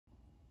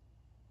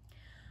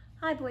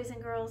Hi, boys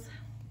and girls.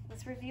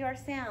 Let's review our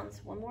sounds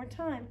one more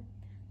time.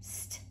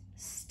 St,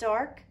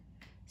 stark,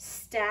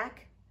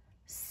 stack,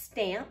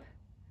 stamp,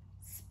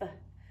 sp,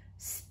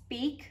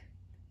 speak,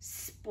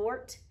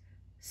 sport,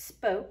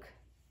 spoke,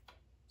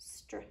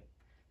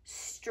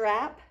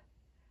 strap,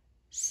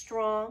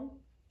 strong,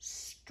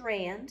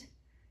 strand,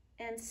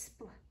 and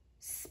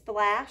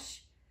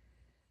splash,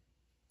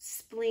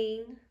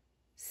 spleen,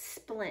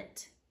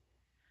 splint.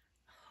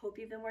 Hope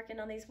you've been working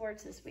on these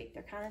words this week.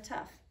 They're kind of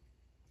tough.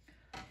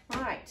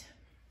 All right.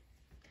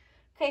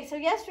 Okay, so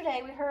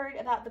yesterday we heard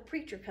about the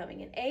preacher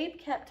coming, and Abe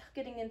kept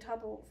getting in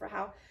trouble for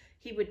how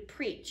he would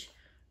preach.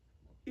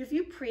 If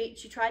you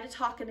preach, you try to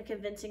talk in a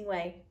convincing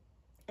way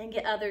and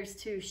get others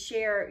to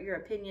share your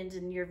opinions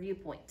and your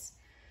viewpoints.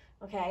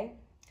 Okay,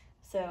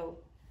 so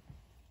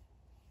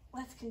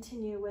let's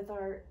continue with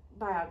our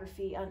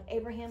biography on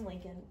Abraham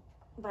Lincoln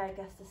by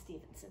Augusta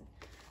Stevenson.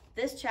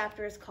 This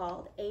chapter is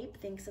called Abe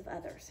Thinks of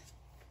Others.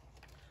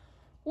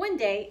 One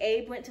day,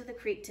 Abe went to the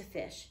creek to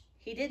fish.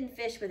 He didn't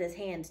fish with his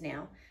hands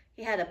now.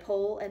 He had a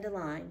pole and a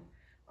line.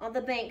 On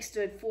the bank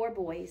stood 4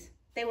 boys.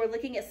 They were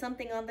looking at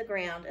something on the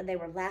ground, and they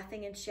were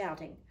laughing and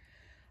shouting.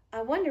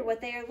 I wonder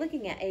what they are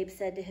looking at, Abe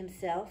said to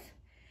himself.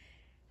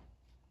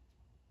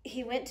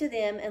 He went to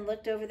them and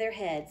looked over their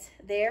heads.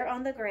 There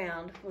on the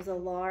ground was a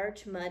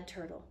large mud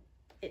turtle.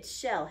 Its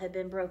shell had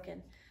been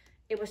broken.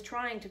 It was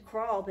trying to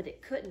crawl, but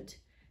it couldn't.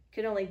 It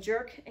could only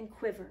jerk and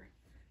quiver.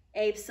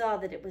 Abe saw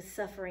that it was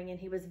suffering, and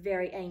he was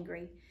very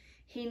angry.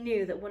 He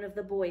knew that one of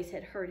the boys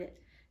had hurt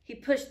it. He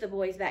pushed the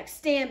boys back.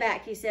 Stand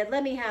back, he said.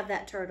 Let me have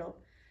that turtle.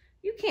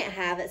 You can't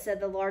have it, said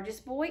the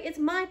largest boy. It's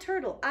my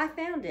turtle. I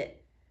found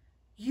it.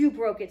 You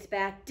broke its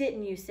back,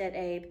 didn't you, said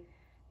Abe.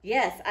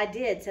 Yes, I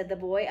did, said the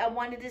boy. I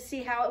wanted to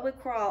see how it would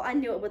crawl. I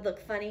knew it would look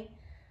funny.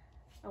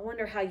 I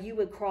wonder how you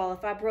would crawl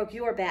if I broke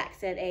your back,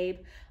 said Abe.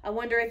 I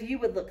wonder if you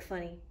would look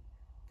funny.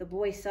 The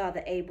boy saw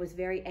that Abe was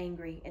very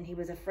angry, and he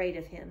was afraid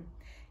of him.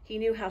 He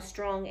knew how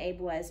strong Abe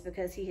was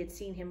because he had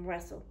seen him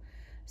wrestle.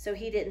 So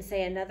he didn't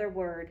say another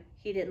word.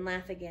 He didn't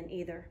laugh again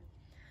either.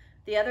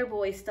 The other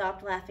boys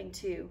stopped laughing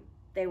too.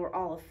 They were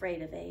all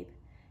afraid of Abe.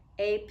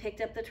 Abe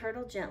picked up the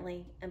turtle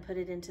gently and put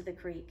it into the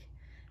creek.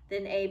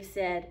 Then Abe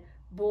said,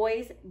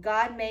 Boys,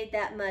 God made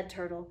that mud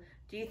turtle.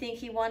 Do you think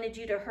he wanted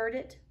you to hurt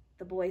it?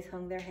 The boys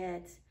hung their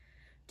heads.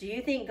 Do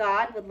you think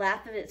God would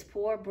laugh at its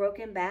poor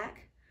broken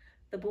back?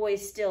 The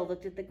boys still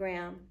looked at the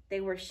ground. They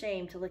were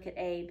ashamed to look at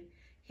Abe.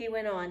 He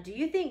went on, Do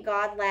you think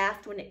God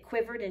laughed when it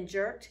quivered and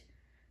jerked?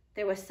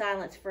 There was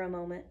silence for a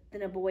moment.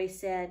 Then a boy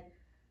said,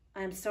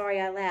 I am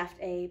sorry I laughed,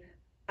 Abe.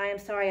 I am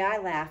sorry I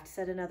laughed,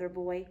 said another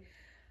boy.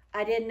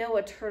 I didn't know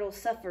a turtle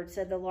suffered,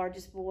 said the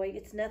largest boy.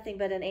 It's nothing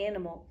but an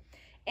animal.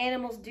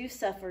 Animals do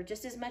suffer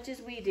just as much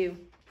as we do,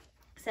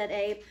 said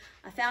Abe.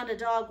 I found a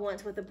dog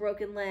once with a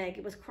broken leg.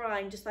 It was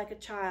crying just like a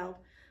child.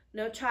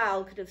 No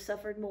child could have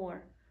suffered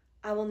more.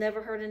 I will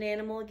never hurt an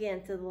animal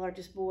again, said the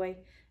largest boy.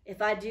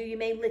 If I do, you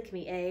may lick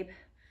me, Abe.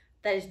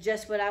 That is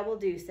just what I will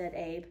do, said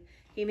Abe.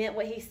 He meant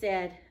what he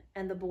said,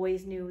 and the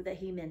boys knew that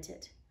he meant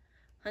it.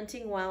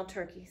 Hunting wild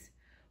turkeys.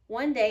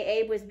 One day,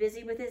 Abe was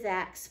busy with his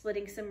axe,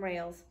 splitting some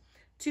rails.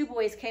 2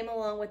 boys came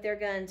along with their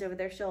guns over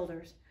their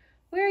shoulders.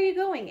 Where are you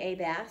going?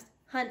 Abe asked.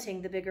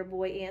 Hunting, the bigger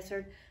boy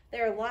answered.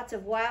 There are lots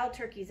of wild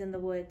turkeys in the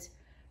woods.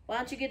 Why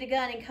don't you get a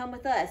gun and come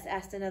with us?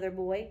 Asked another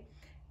boy.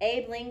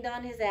 Abe leaned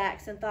on his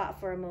axe and thought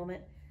for a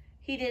moment.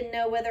 He didn't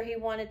know whether he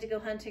wanted to go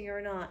hunting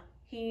or not.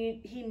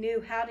 He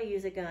knew how to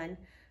use a gun,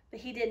 but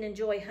he didn't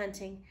enjoy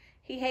hunting.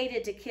 He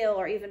hated to kill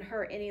or even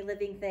hurt any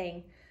living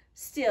thing.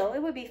 Still,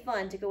 it would be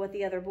fun to go with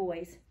the other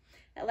boys.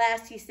 At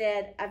last he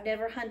said, I've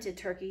never hunted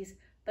turkeys,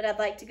 but I'd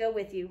like to go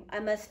with you. I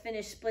must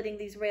finish splitting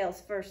these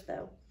rails first,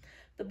 though.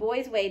 The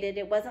boys waited.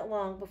 It wasn't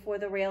long before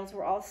the rails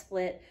were all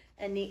split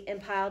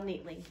and piled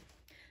neatly.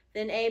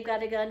 Then Abe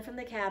got a gun from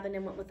the cabin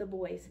and went with the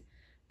boys.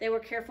 They were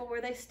careful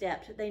where they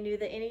stepped. They knew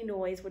that any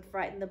noise would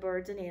frighten the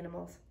birds and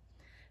animals.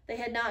 They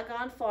had not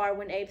gone far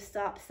when Abe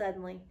stopped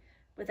suddenly.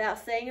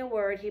 Without saying a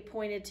word, he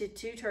pointed to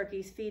 2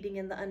 turkeys feeding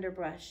in the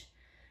underbrush.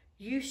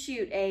 You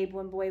shoot, Abe,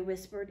 one boy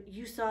whispered.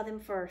 You saw them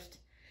first.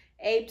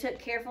 Abe took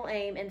careful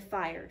aim and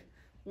fired.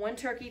 1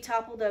 turkey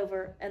toppled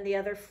over, and the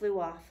other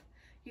flew off.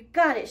 You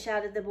got it,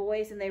 shouted the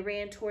boys, and they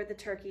ran toward the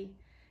turkey.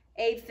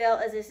 Abe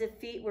felt as if his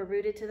feet were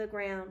rooted to the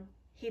ground.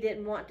 He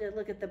didn't want to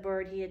look at the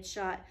bird he had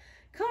shot.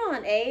 Come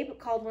on, Abe,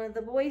 called one of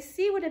the boys.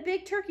 See what a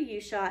big turkey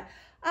you shot.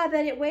 I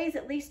bet it weighs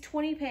at least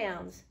 20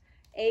 pounds.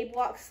 Abe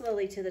walked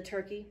slowly to the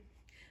turkey.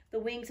 The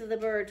wings of the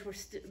bird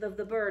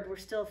were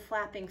still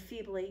flapping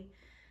feebly.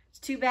 It's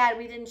too bad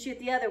we didn't shoot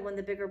the other one,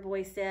 the bigger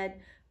boy said.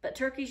 But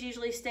turkeys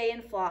usually stay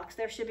in flocks.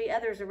 There should be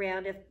others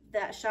around if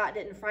that shot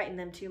didn't frighten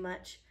them too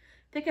much.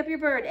 Pick up your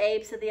bird,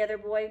 Abe, said the other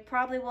boy.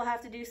 Probably we'll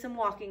have to do some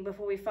walking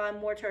before we find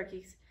more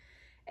turkeys.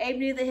 Abe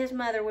knew that his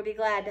mother would be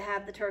glad to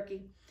have the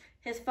turkey.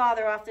 His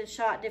father often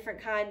shot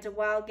different kinds of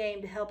wild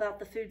game to help out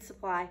the food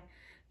supply.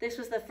 This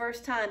was the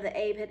first time that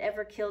Abe had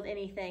ever killed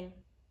anything.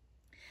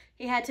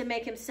 He had to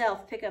make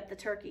himself pick up the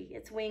turkey.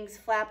 Its wings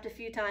flapped a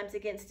few times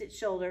against its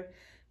shoulder.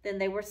 Then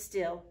they were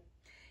still.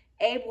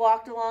 Abe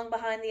walked along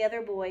behind the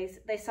other boys.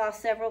 They saw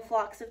several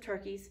flocks of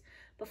turkeys.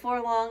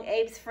 Before long,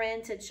 Abe's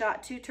friends had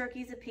shot 2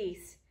 turkeys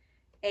apiece.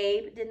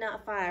 Abe did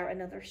not fire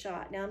another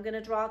shot. Now I'm going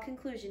to draw a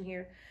conclusion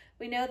here.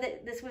 We know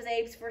that this was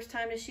Abe's first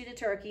time to shoot a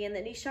turkey and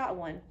that he shot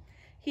one.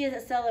 He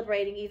isn't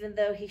celebrating even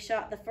though he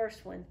shot the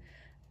first one.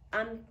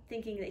 I'm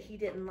thinking that he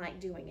didn't like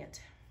doing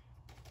it.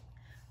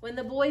 When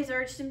the boys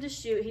urged him to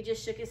shoot, he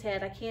just shook his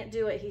head. "I can't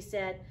do it," he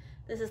said.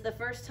 "This is the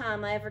first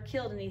time I ever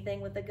killed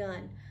anything with a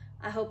gun.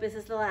 I hope this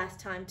is the last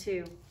time,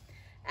 too."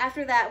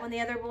 After that, when the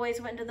other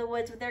boys went into the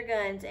woods with their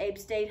guns, Abe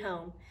stayed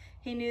home.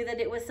 He knew that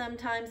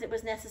sometimes it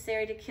was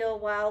necessary to kill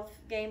wild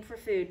game for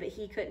food, but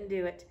he couldn't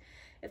do it.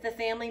 If the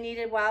family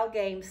needed wild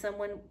game,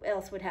 someone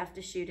else would have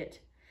to shoot it.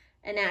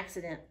 An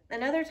accident.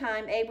 Another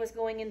time, Abe was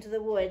going into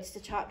the woods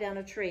to chop down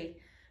a tree.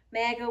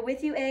 "May I go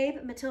with you,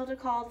 Abe?" Matilda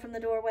called from the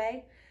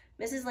doorway.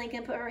 Mrs.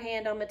 Lincoln put her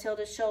hand on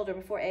Matilda's shoulder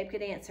before Abe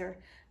could answer.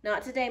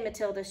 "Not today,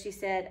 Matilda," she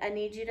said. "I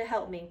need you to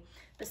help me.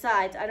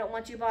 Besides, I don't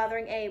want you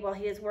bothering Abe while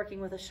he is working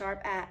with a sharp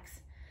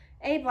axe."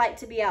 Abe liked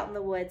to be out in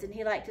the woods, and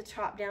he liked to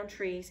chop down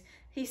trees.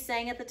 He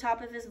sang at the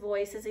top of his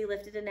voice as he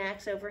lifted an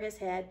axe over his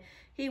head.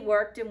 He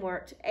worked and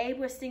worked. Abe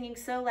was singing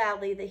so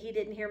loudly that he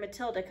didn't hear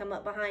Matilda come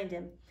up behind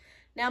him.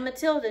 Now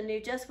Matilda knew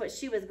just what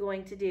she was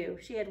going to do.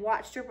 She had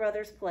watched her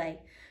brothers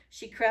play.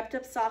 She crept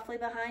up softly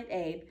behind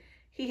Abe.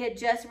 He had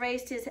just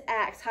raised his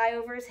axe high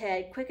over his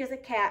head. Quick as a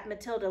cat,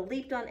 Matilda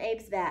leaped on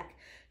Abe's back.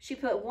 She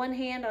put one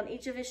hand on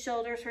each of his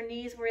shoulders. Her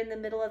knees were in the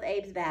middle of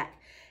Abe's back.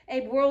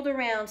 Abe whirled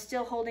around,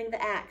 still holding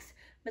the axe.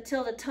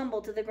 Matilda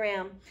tumbled to the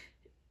ground.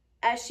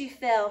 As she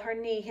fell, her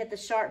knee hit the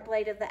sharp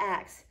blade of the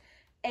axe.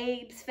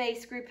 Abe's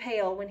face grew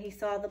pale when he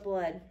saw the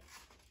blood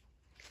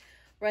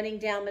running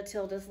down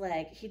Matilda's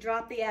leg. He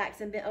dropped the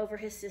axe and bent over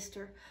his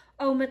sister.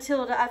 "Oh,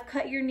 Matilda, I've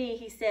cut your knee,"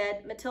 he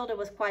said. Matilda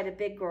was quite a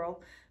big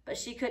girl, but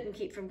she couldn't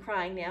keep from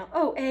crying now.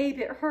 "Oh, Abe,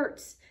 it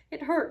hurts.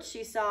 It hurts,"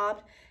 she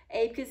sobbed.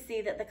 Abe could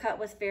see that the cut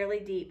was fairly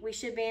deep. "We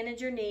should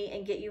bandage your knee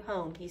and get you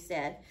home," he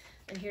said.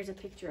 And here's a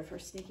picture of her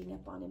sneaking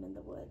up on him in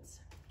the woods.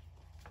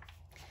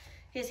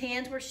 His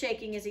hands were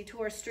shaking as he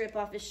tore a strip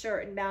off his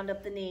shirt and bound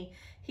up the knee.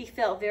 He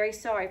felt very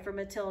sorry for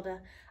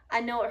Matilda.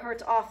 "I know it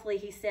hurts awfully,"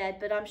 he said,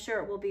 "but I'm sure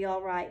it will be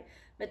all right."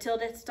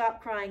 Matilda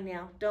stopped crying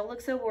now. "Don't look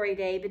so worried,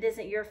 Abe. It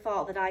isn't your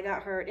fault that I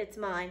got hurt. It's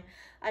mine.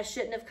 I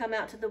shouldn't have come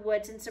out to the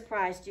woods and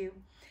surprised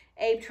you."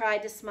 Abe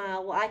tried to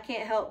smile. "Well, I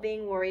can't help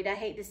being worried. I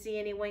hate to see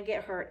anyone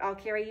get hurt. I'll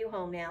carry you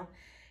home now."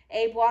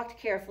 Abe walked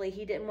carefully.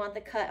 He didn't want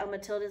the cut on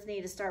Matilda's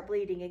knee to start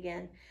bleeding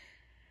again.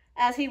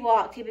 As he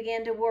walked, he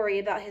began to worry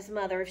about his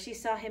mother. If she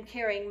saw him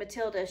carrying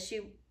Matilda,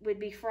 she would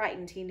be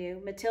frightened, he knew.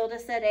 "Matilda,"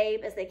 said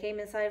Abe as they came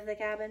inside of the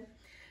cabin,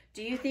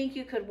 "do you think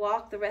you could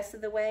walk the rest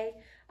of the way?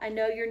 I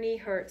know your knee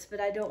hurts, but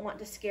I don't want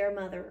to scare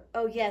Mother."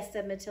 "Oh, yes,"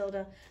 said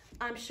Matilda.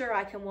 "I'm sure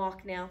I can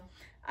walk now.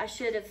 I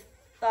should have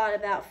thought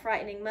about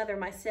frightening Mother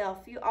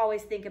myself. You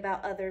always think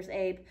about others,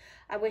 Abe.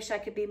 I wish I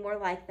could be more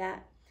like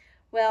that."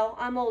 "Well,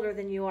 I'm older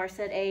than you are,"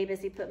 said Abe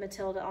as he put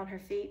Matilda on her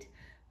feet.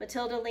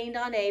 Matilda leaned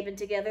on Abe, and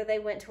together they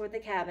went toward the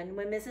cabin.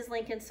 When Mrs.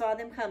 Lincoln saw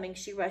them coming,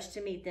 she rushed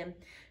to meet them.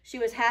 She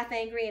was half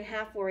angry and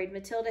half worried.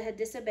 Matilda had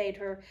disobeyed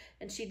her,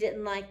 and she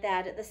didn't like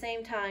that. At the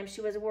same time,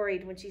 she was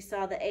worried when she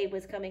saw that Abe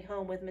was coming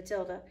home with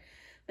Matilda.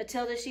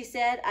 "Matilda," she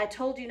said, "I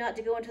told you not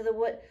to go into the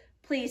wood."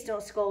 "Please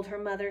don't scold her,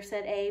 Mother,"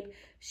 said Abe.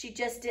 "She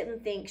just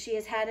didn't think. She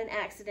has had an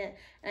accident,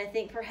 and I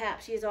think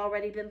perhaps she has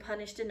already been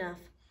punished enough."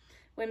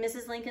 When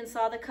Mrs. Lincoln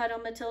saw the cut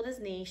on Matilda's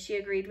knee, she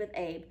agreed with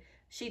Abe.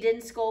 She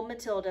didn't scold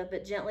Matilda,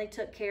 but gently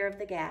took care of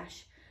the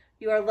gash.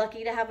 "You are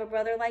lucky to have a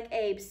brother like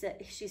Abe,"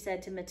 she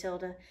said to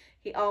Matilda.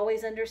 "He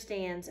always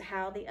understands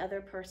how the other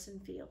person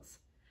feels."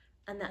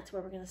 And that's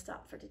where we're going to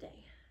stop for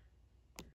today.